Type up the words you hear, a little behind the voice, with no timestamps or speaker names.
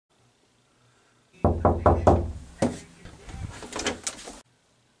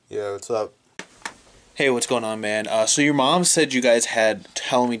What's up? Hey, what's going on, man? So your mom said you guys had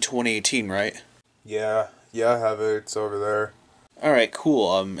Halloween 2018, right? Yeah, I have it. It's over there. Alright,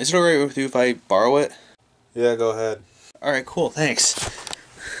 cool. Is it alright with you if I borrow it? Yeah, go ahead. Alright, cool, thanks.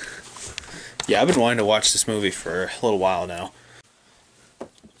 Yeah, I've been wanting to watch this movie for a little while now.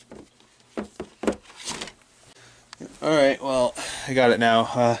 Alright, well, I got it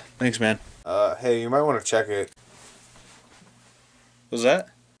now. Thanks, man. Hey, you might want to check it, Was that?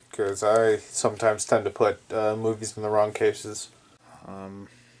 because I sometimes tend to put movies in the wrong cases.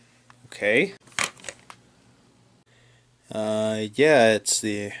 Okay. Yeah, it's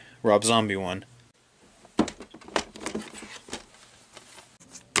the Rob Zombie one.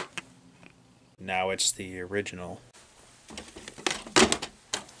 Now it's the original.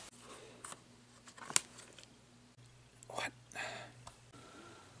 What?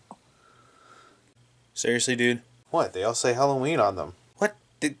 Seriously, dude? What? They all say Halloween on them. What?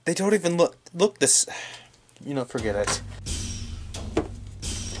 They don't even look this. You know, forget it.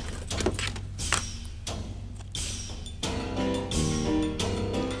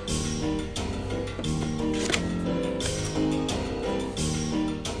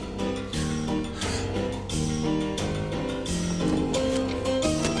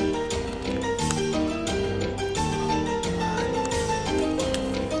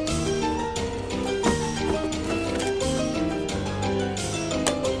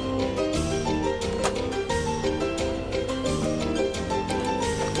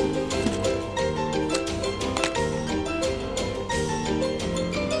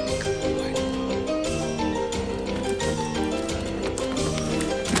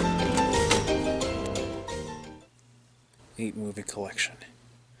 Eight movie collection.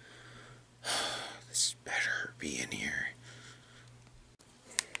 This better be in here.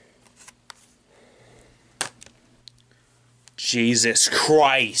 Jesus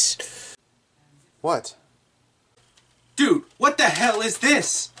Christ! What? Dude, what the hell is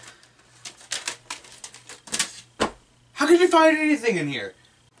this? How could you find anything in here?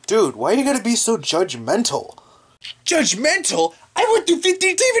 Dude, why you gotta be so judgmental? Judgmental? I went through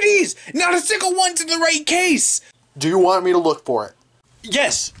 50 DVDs! Not a single one's in the right case! Do you want me to look for it?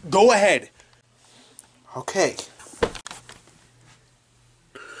 Yes, go ahead. Okay.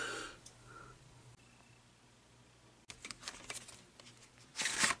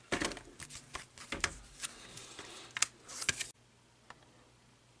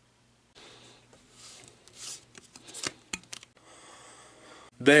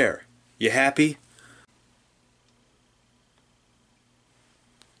 There. You happy?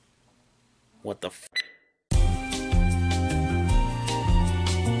 What the f?